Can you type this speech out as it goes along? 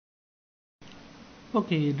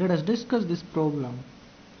Okay, let us discuss this problem.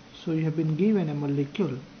 So you have been given a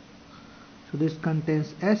molecule. So this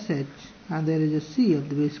contains SH and there is a Cl.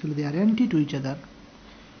 Basically they are empty to each other.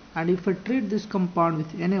 And if I treat this compound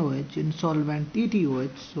with NaOH in solvent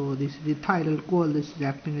ETOH, so this is ethyl alcohol, this is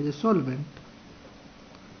acting as a solvent.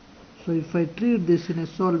 So if I treat this in a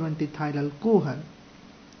solvent ethyl alcohol,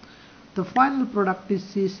 the final product is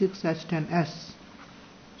C6H10S.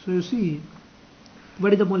 So you see,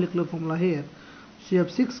 what is the molecular formula here? So you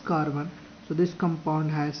have 6 carbon, so this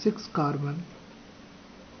compound has 6 carbon.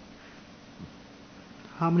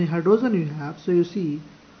 How many hydrogen you have? So you see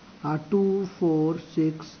 2, 4,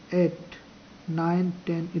 6, 8, 9,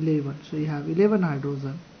 10, 11. So you have 11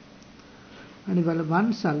 hydrogen and you have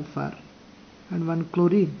 1 sulfur and 1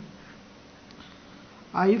 chlorine.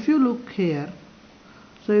 If you look here,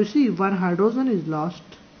 so you see 1 hydrogen is lost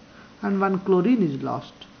and 1 chlorine is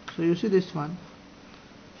lost. So you see this one.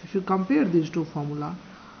 If you compare these two formula,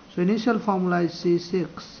 so initial formula is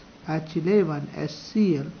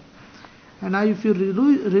C6H11SCl, and now if you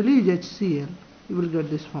release HCl, you will get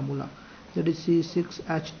this formula, that is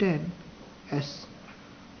C6H10S.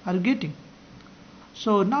 Are you getting?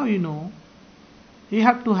 So now you know you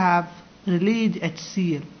have to have release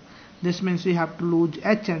HCl. This means you have to lose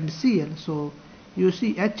H and Cl. So you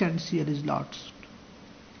see H and Cl is lost.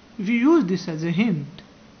 If you use this as a hint,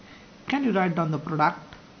 can you write down the product?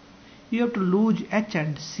 You have to lose H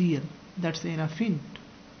and Cl. That's enough hint.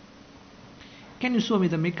 Can you show me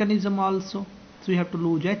the mechanism also? So you have to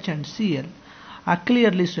lose H and Cl.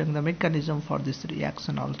 Clearly showing the mechanism for this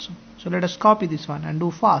reaction also. So let us copy this one and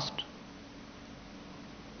do fast.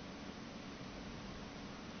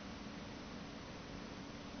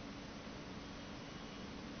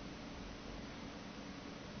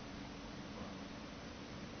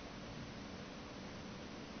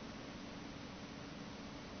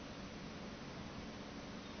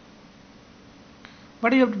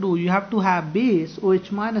 What you have to do? You have to have base.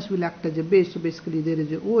 OH minus will act as a base. So basically there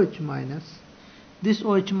is a OH minus. This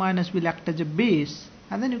OH minus will act as a base,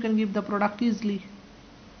 and then you can give the product easily.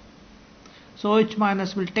 So OH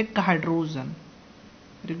minus will take a hydrogen.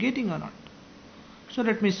 Are you getting or not? So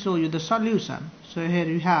let me show you the solution. So here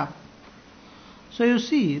you have. So you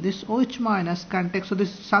see this OH minus can take. So this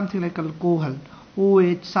is something like alcohol.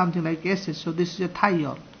 OH something like SH. So this is a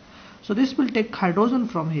thiol. So this will take hydrogen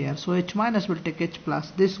from here. So H minus will take H plus.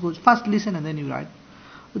 This goes, first listen and then you write.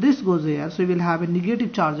 So this goes here. So you will have a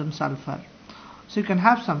negative charge on sulfur. So you can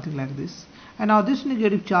have something like this. And now this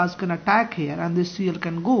negative charge can attack here and this Cl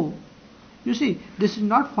can go. You see, this is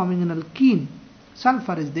not forming an alkene.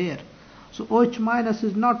 Sulfur is there. So OH minus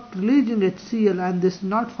is not releasing HCl and this is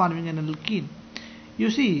not forming an alkene. You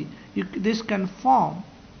see, this can form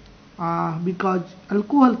because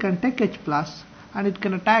alcohol can take H plus and it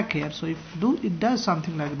can attack here. So if it does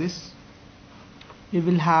something like this, you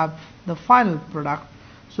will have the final product.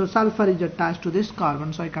 So sulfur is attached to this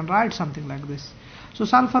carbon, so I can write something like this. So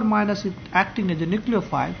sulfur minus is acting as a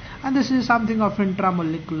nucleophile, and this is something of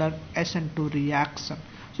intramolecular SN2 reaction.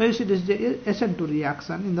 So you see this is the SN2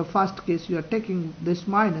 reaction. In the first case you are taking this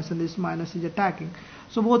minus and this minus is attacking.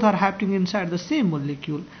 So both are happening inside the same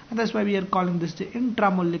molecule, and that's why we are calling this the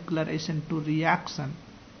intramolecular SN2 reaction.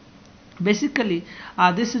 Basically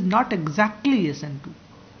this is not exactly SN2.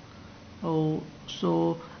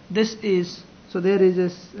 So this is, so there is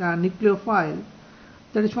a nucleophile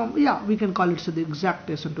that is from, we can call it so the exact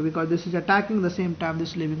SN2 because this is attacking the same time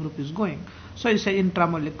this leaving group is going. So it's a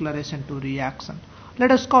intramolecular SN2 reaction.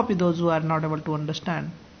 Let us copy those who are not able to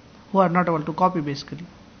understand, who are not able to copy basically.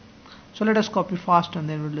 So let us copy fast and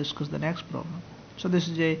then we'll discuss the next problem. So this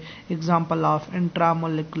is a example of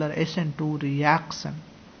intramolecular SN2 reaction.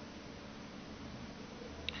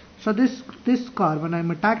 So this carbon, I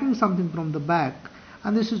am attacking something from the back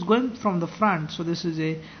and this is going from the front. So this is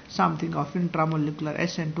a something of intramolecular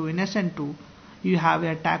SN2. In SN2 you have an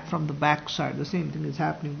attack from the back side. The same thing is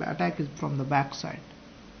happening, but attack is from the back side.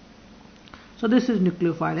 So this is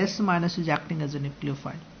nucleophile. S minus is acting as a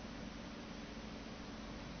nucleophile.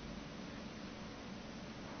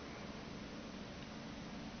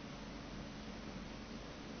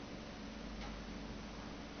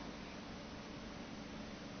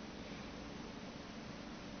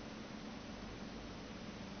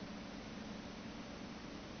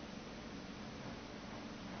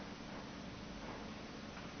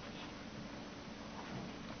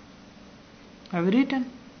 Have you written?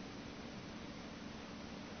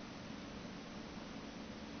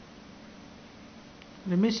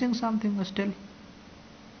 Are you missing something still?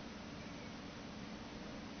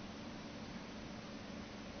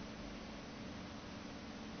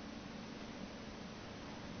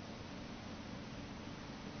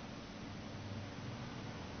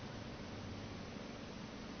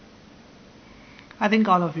 I think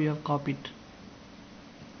all of you have copied.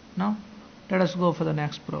 Now let us go for the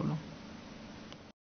next problem.